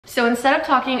So instead of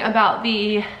talking about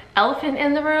the elephant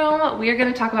in the room, we are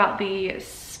going to talk about the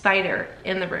spider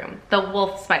in the room, the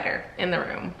wolf spider in the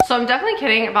room. So I'm definitely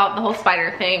kidding about the whole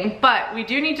spider thing, but we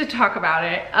do need to talk about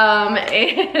it.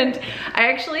 And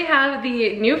I actually have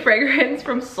the new fragrance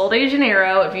from Sol de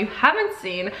Janeiro. If you haven't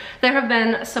seen, there have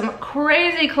been some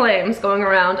crazy claims going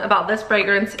around about this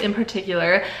fragrance in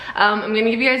particular. I'm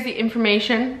gonna give you guys the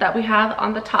information that we have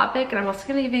on the topic, and I'm also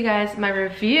gonna give you guys my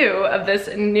review of this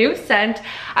new scent.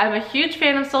 I'm a huge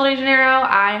fan of Sol de Janeiro.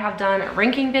 I have done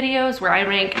ranking videos where I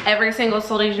rank every single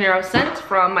Sol de Janeiro scent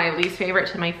from my least favorite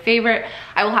to my favorite.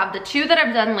 I will have the two that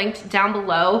I've done linked down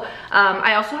below.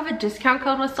 I also have a discount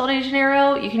code with Sol de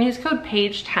Janeiro. You can use code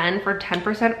PAIGE10 for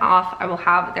 10% off. I will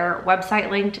have their website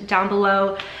linked down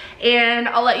below. And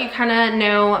I'll let you kind of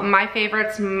know my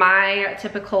favorites, my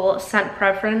typical scent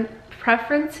preferences.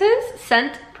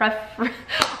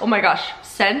 Oh my gosh,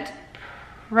 scent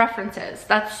references.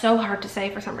 That's so hard to say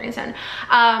for some reason.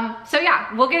 So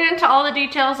yeah, we'll get into all the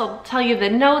details. I'll tell you the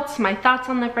notes, my thoughts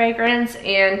on the fragrance,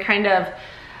 and kind of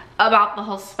about the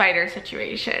whole spider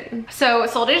situation. So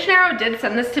Sol de Janeiro did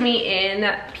send this to me in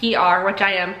PR, which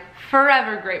I am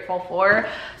forever grateful for.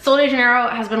 Sol de Janeiro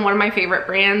has been one of my favorite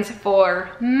brands for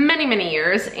many, many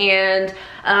years, and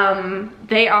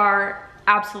they are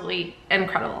absolutely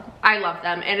incredible. I love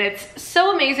them, and it's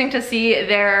so amazing to see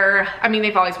I mean,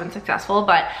 they've always been successful,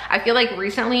 but I feel like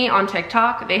recently on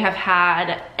TikTok they have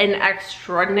had an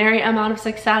extraordinary amount of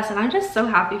success, and I'm just so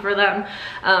happy for them.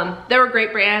 They're a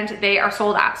great brand. They are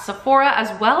sold at Sephora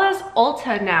as well as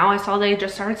Ulta now. I saw they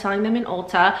just started selling them in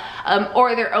Ulta,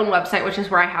 or their own website, which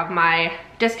is where I have my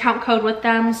discount code with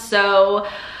them. So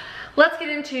let's get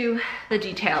into the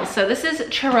details. So this is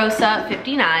Cheirosa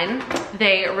 59.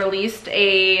 They released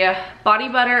a body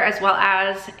butter as well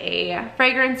as a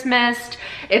fragrance mist.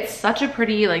 It's such a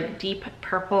pretty, like, deep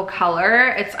purple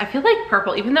color. I feel like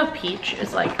purple, even though peach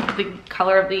is like the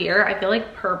color of the year, I feel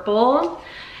like purple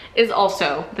is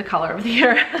also the color of the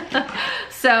year.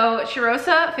 So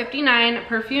Cheirosa 59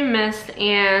 perfume mist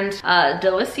and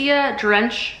Delicia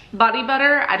Drench body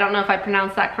butter. I don't know if I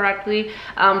pronounced that correctly,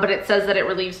 but it says that it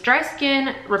relieves dry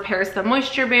skin, repairs the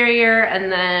moisture barrier, and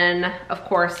then of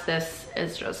course this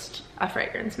is just a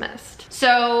fragrance mist.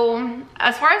 So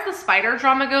as far as the spider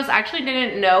drama goes, I actually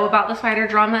didn't know about the spider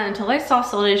drama until I saw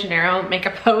Sol de Janeiro make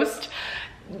a post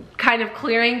kind of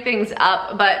clearing things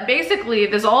up. But basically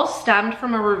this all stemmed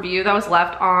from a review that was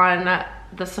left on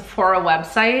the Sephora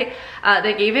website.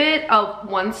 They gave it a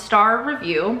 1-star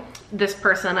review. This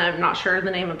person, I'm not sure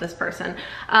the name of this person,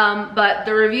 but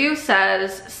the review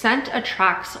says scent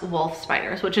attracts wolf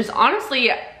spiders, which is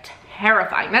honestly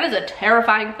terrifying. That is a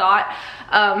terrifying thought.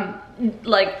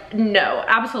 Like, no,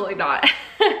 absolutely not.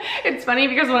 It's funny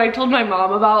because when I told my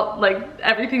mom about like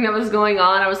everything that was going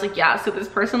on, I was like, yeah, so this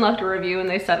person left a review and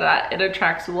they said that it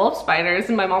attracts wolf spiders,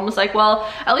 and my mom was like,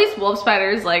 well, at least wolf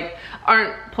spiders like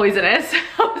aren't poisonous.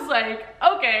 I was like,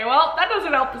 okay, well, that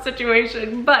doesn't help the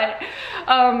situation. But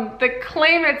the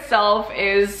claim itself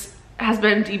has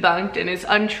been debunked and is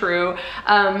untrue.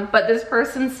 But this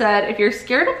person said, if you're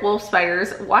scared of wolf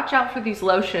spiders, watch out for these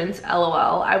lotions,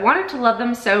 LOL. I wanted to love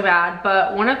them so bad,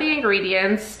 but one of the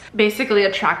ingredients basically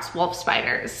attracts wolf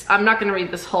spiders. I'm not gonna read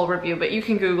this whole review, but you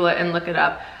can Google it and look it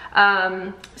up.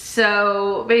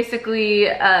 So basically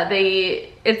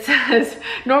it says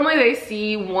normally they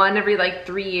see one every like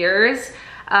 3 years.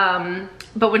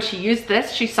 But when she used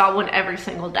this, she saw one every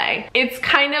single day. It's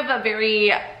kind of a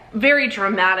very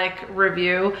dramatic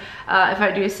review, if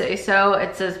I do say so.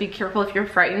 It says, be careful if you're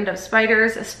frightened of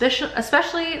spiders,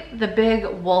 especially the big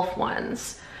wolf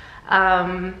ones.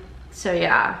 So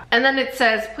yeah. And then it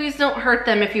says, please don't hurt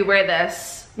them if you wear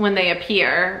this when they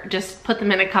appear. Just put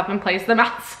them in a cup and place them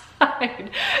outside.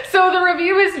 So the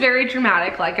review is very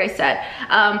dramatic, like I said.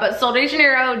 But Sol de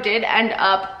Janeiro did end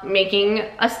up making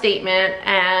a statement,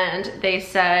 and they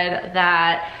said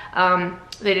that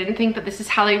they didn't think that this is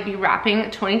how they'd be wrapping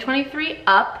 2023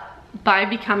 up by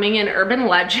becoming an urban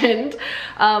legend.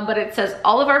 But it says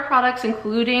all of our products,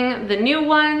 including the new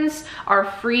ones, are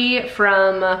free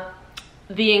from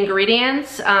the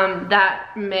ingredients that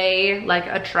may like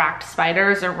attract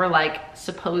spiders, or were like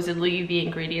supposedly the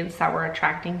ingredients that were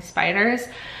attracting spiders.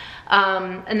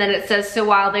 And then it says, so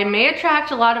while they may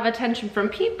attract a lot of attention from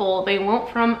people, they won't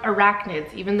from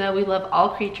arachnids, even though we love all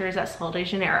creatures at Sol de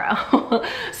Janeiro.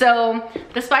 So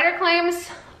the spider claims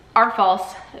are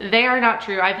false. They are not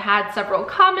true. I've had several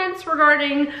comments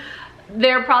regarding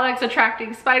their products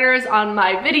attracting spiders on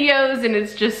my videos, and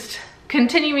it's just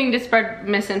continuing to spread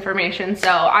misinformation. So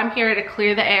I'm here to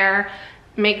clear the air,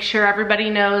 make sure everybody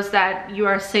knows that you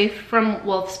are safe from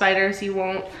wolf spiders. You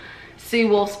won't see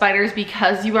wolf spiders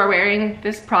because you are wearing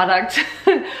this product.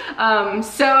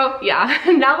 So yeah,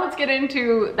 now let's get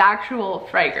into the actual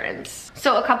fragrance.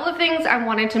 So a couple of things I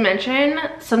wanted to mention,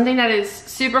 something that is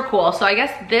super cool. So I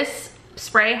guess this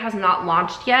spray has not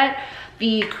launched yet.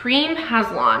 The cream has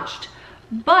launched,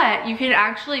 but you can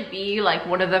actually be like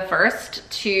one of the first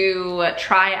to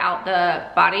try out the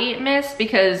body mist,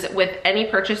 because with any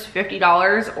purchase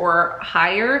 $50 or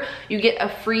higher, you get a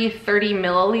free 30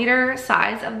 milliliter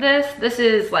size of this. This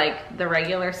is like the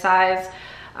regular size.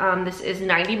 This is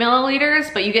 90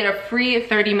 milliliters, but you get a free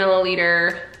 30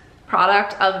 milliliter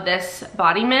product of this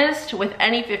body mist with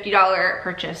any $50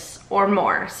 purchase or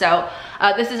more. So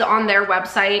this is on their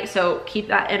website, so keep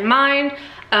that in mind.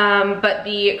 But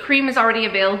the cream is already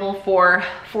available for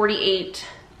 $48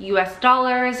 US.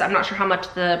 I'm not sure how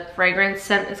much the fragrance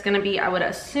scent is going to be. I would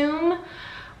assume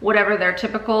whatever their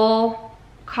typical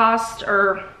cost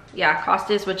or cost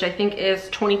is, which I think is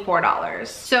 $24.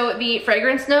 So the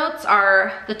fragrance notes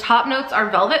are, the top notes are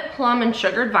velvet plum and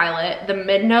sugared violet. The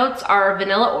mid notes are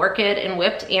vanilla orchid and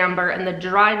whipped amber, and the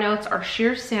dry notes are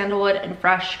sheer sandalwood and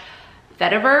fresh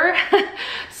vetiver.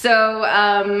 So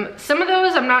some of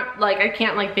those I'm not like, I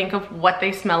can't like think of what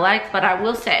they smell like, but I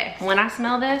will say when I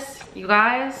smell this, you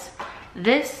guys,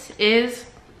 this is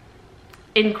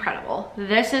incredible.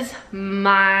 This is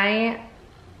my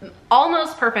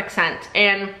almost perfect scent,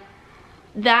 and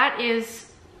that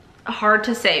is hard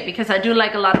to say because I do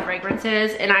like a lot of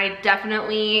fragrances, and I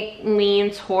definitely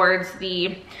lean towards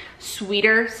the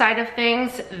sweeter side of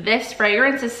things. This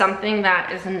fragrance is something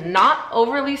that is not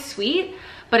overly sweet,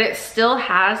 but it still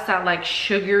has that like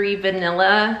sugary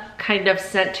vanilla kind of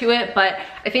scent to it. But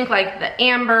I think like the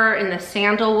amber and the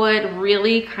sandalwood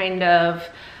really kind of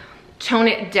tone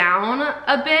it down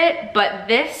a bit. But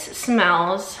this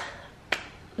smells,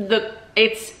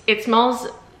 it smells,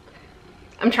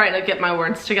 I'm trying to get my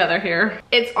words together here.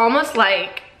 It's almost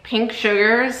like Pink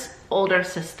Sugar's older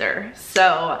sister.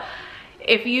 So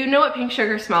if you know what Pink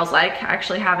Sugar smells like, I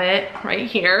actually have it right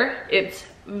here. It's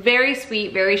very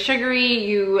sweet, very sugary.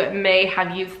 You may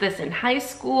have used this in high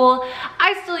school.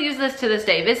 I still use this to this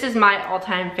day. This is my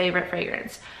all-time favorite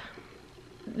fragrance.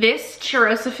 This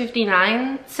Cheirosa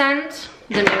 59 scent,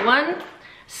 the new one,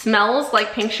 smells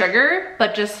like Pink Sugar,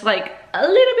 but just like a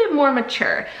little bit more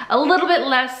mature, a little bit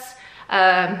less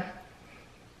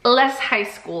less high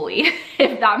schooly,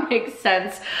 if that makes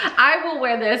sense. I will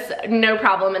wear this no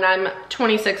problem, and I'm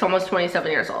 26, almost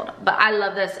 27 years old, but I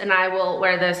love this and I will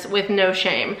wear this with no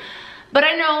shame. But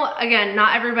I know, again,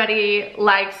 not everybody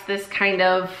likes this kind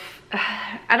of,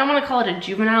 I don't want to call it a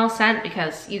juvenile scent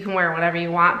because you can wear whatever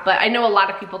you want, but I know a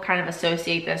lot of people kind of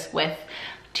associate this with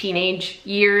teenage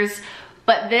years,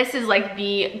 but this is like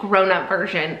the grown-up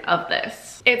version of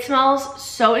this. It smells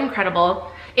so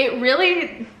incredible. It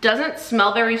really doesn't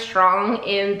smell very strong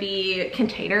in the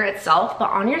container itself, but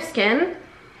on your skin,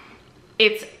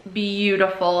 it's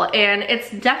beautiful. And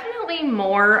it's definitely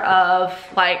more of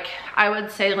like, I would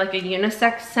say like a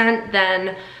unisex scent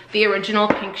than the original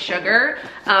Pink Sugar.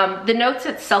 The notes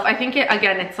itself, I think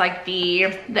it's like the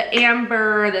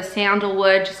amber, the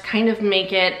sandalwood, just kind of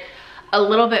make it a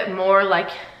little bit more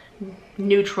like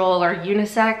neutral or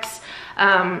unisex.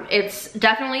 It's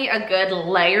definitely a good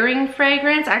layering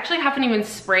fragrance. I actually haven't even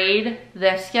sprayed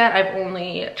this yet. I've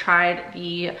only tried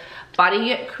the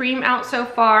body cream out so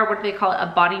far. What do they call it? A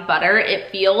body butter.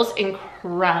 It feels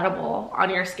incredible on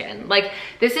your skin. Like,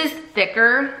 this is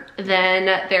thicker than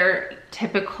their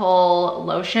typical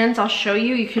lotions. I'll show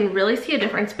you. You can really see a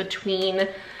difference between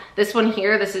this one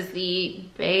here. This is the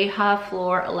Beija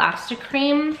Flor Elastic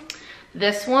Cream.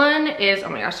 This one is, oh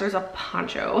my gosh, there's a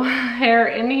poncho hair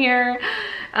in here.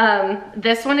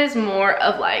 This one is more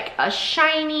of like a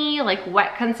shiny, like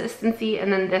wet consistency.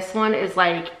 And then this one is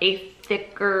like a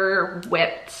thicker,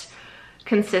 whipped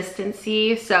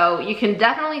consistency. So you can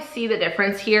definitely see the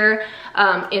difference here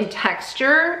in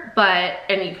texture,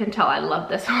 and you can tell I love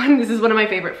this one. This is one of my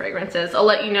favorite fragrances. I'll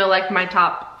let you know like my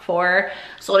top 4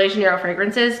 Sol de Janeiro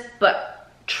fragrances,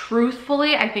 but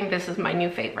truthfully, I think this is my new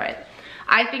favorite.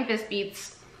 I think this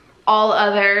beats all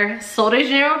other Sol de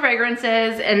Janeiro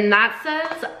fragrances, and that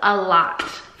says a lot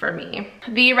for me.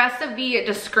 The rest of the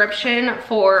description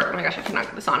for, oh my gosh, I cannot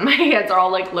get this on. My hands are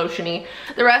all like lotiony.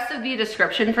 The rest of the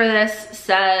description for this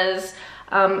says,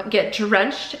 get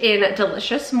drenched in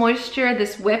delicious moisture.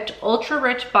 This whipped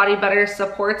ultra-rich body butter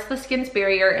supports the skin's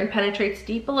barrier and penetrates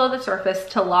deep below the surface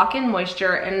to lock in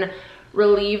moisture and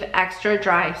relieve extra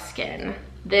dry skin.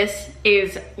 This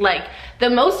is like the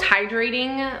most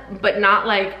hydrating, but not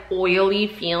like oily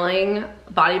feeling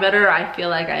body butter I feel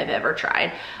like I've ever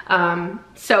tried.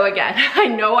 So again, I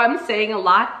know I'm saying a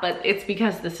lot, but it's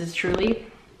because this is truly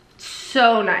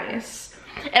so nice.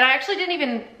 And I actually didn't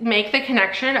even make the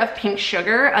connection of pink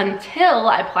sugar until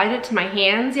I applied it to my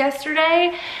hands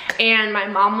yesterday, and my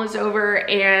mom was over,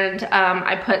 and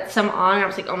I put some on, and I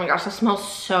was like, oh my gosh, this smells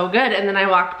so good. And then I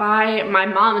walked by my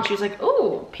mom and she was like,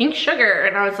 ooh, pink sugar.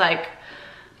 And I was like,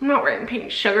 I'm not wearing pink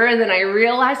sugar. And then I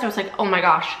realized, I was like, oh my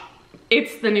gosh,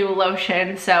 it's the new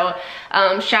lotion. So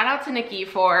shout out to Nikki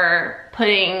for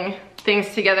putting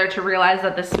things together to realize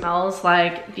that this smells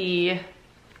like the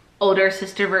older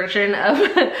sister version of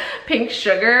pink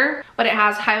sugar. But it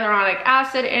has hyaluronic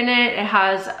acid in it. It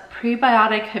has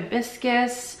prebiotic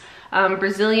hibiscus,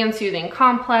 Brazilian soothing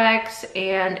complex,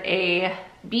 and a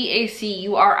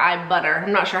BACURI butter.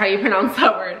 I'm not sure how you pronounce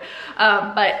that word,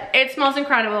 but it smells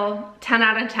incredible. 10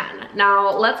 out of 10.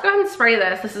 Now let's go ahead and spray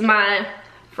this. This is my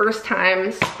first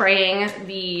time spraying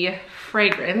the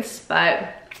fragrance,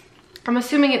 but I'm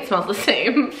assuming it smells the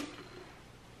same.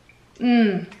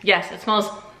 Yes, it smells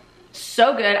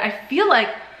so good. I feel like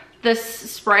this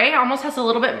spray almost has a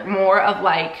little bit more of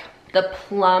like the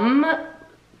plum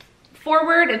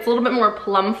forward. It's a little bit more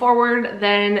plum forward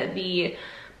than the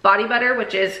body butter,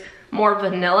 which is more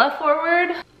vanilla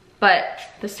forward, but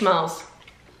this smells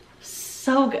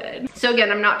so good. So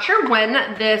again, I'm not sure when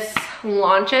this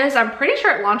launches. I'm pretty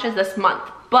sure it launches this month,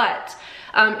 but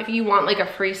if you want like a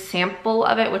free sample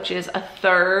of it, which is a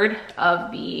third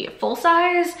of the full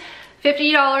size,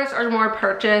 $50 or more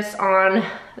purchase on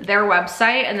their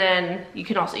website, and then you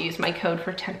can also use my code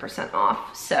for 10%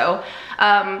 off. So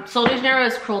Sol de Janeiro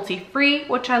is cruelty-free,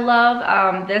 which I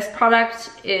love. This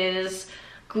product is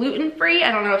gluten-free.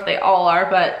 I don't know if they all are,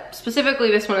 but specifically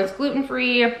this one is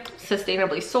gluten-free,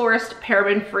 sustainably sourced,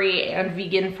 paraben-free, and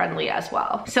vegan-friendly as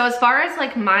well. So as far as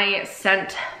like my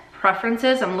scent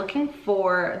preferences, I'm looking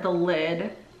for the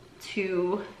lid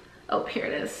to, oh, here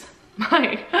it is.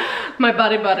 My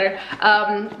body butter.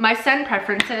 My scent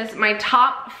preferences, my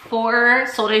top 4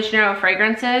 Sol de Janeiro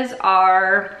fragrances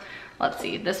are, let's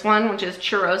see, this one, which is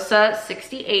Cheirosa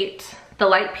 68, the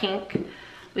light pink.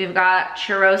 We've got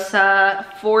Cheirosa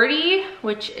 40,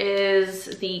 which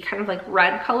is the kind of like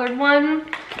red colored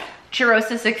one.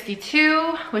 Cheirosa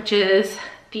 62, which is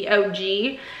the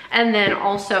OG, and then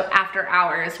also After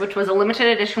Hours, which was a limited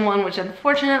edition one, which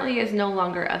unfortunately is no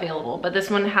longer available. But this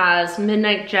one has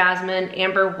Midnight Jasmine,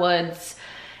 Amber Woods,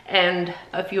 and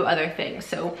a few other things.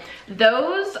 So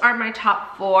those are my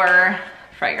top 4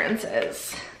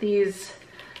 fragrances. These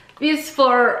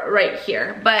 4 right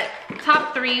here. But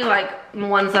top 3, like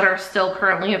ones that are still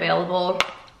currently available,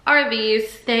 are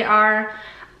these. They are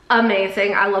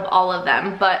amazing. I love all of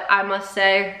them, but I must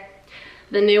say,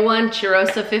 the new one,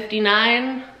 Cheirosa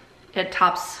 59, it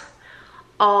tops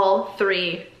all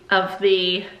 3 of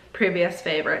the previous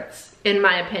favorites, in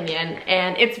my opinion.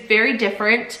 And it's very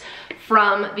different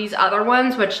from these other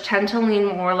ones, which tend to lean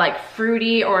more like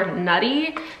fruity or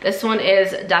nutty. This one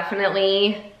is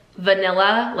definitely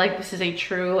vanilla. Like, this is a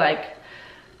true, like,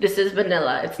 this is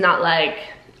vanilla. It's not like,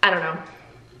 I don't know.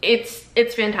 It's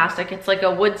fantastic. It's like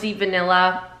a woodsy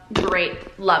vanilla.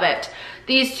 Great, love it.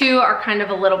 These 2 are kind of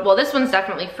a little, well, this one's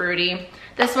definitely fruity.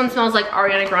 This one smells like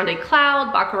Ariana Grande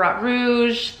Cloud, Baccarat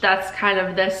Rouge. That's kind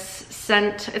of this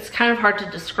scent. It's kind of hard to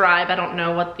describe. I don't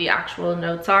know what the actual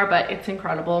notes are, but it's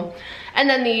incredible. And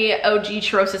then the OG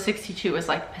Cheirosa 62 is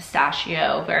like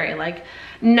pistachio, very like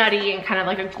nutty and kind of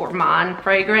like a gourmand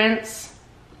fragrance.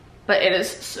 But it is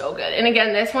so good. And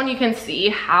again, this one you can see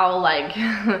how like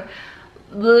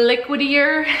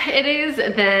liquidier it is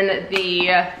than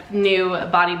the new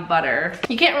body butter.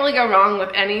 You can't really go wrong with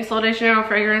any Sol de Janeiro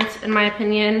fragrance, in my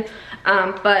opinion,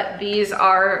 but these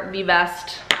are the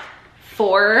best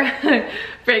 4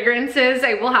 fragrances.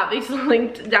 I will have these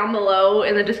linked down below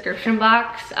in the description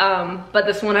box, but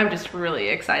this one I'm just really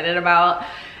excited about.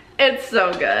 It's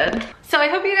so good. So I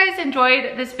hope you guys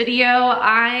enjoyed this video.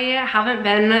 I haven't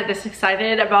been this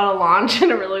excited about a launch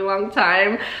in a really long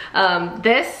time.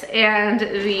 This and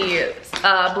the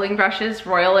Bling Brushes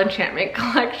Royal Enchantment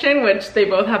collection, which they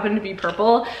both happen to be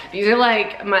purple. These are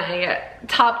like my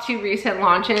top 2 recent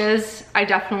launches. I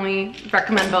definitely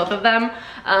recommend both of them.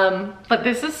 But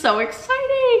this is so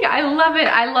exciting. I love it.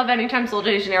 I love anytime Sol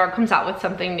de Janeiro comes out with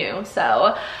something new.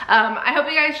 So I hope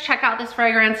you guys check out this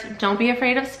fragrance. Don't be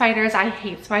afraid of spiders. I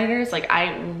hate spiders. Like,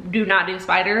 I do not do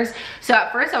spiders. So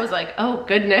at first I was like, oh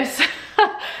goodness.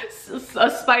 a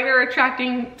spider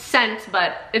attracting scent,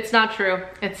 but it's not true.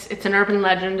 It's an urban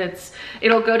legend.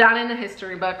 It'll go down in the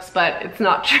history books, but it's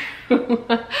not true.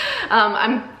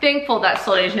 I'm thankful that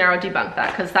Sol de Janeiro debunked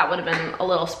that, because that would have been a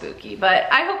little spooky.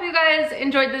 But I hope you guys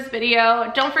enjoyed this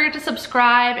video. Don't forget to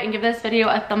subscribe and give this video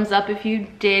a thumbs up if you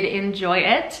did enjoy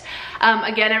it.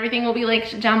 Again, everything will be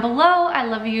linked down below. I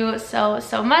love you so,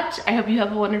 so much. I hope you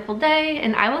have a wonderful day,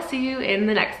 and I will see you in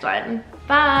the next one.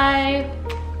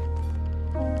 Bye.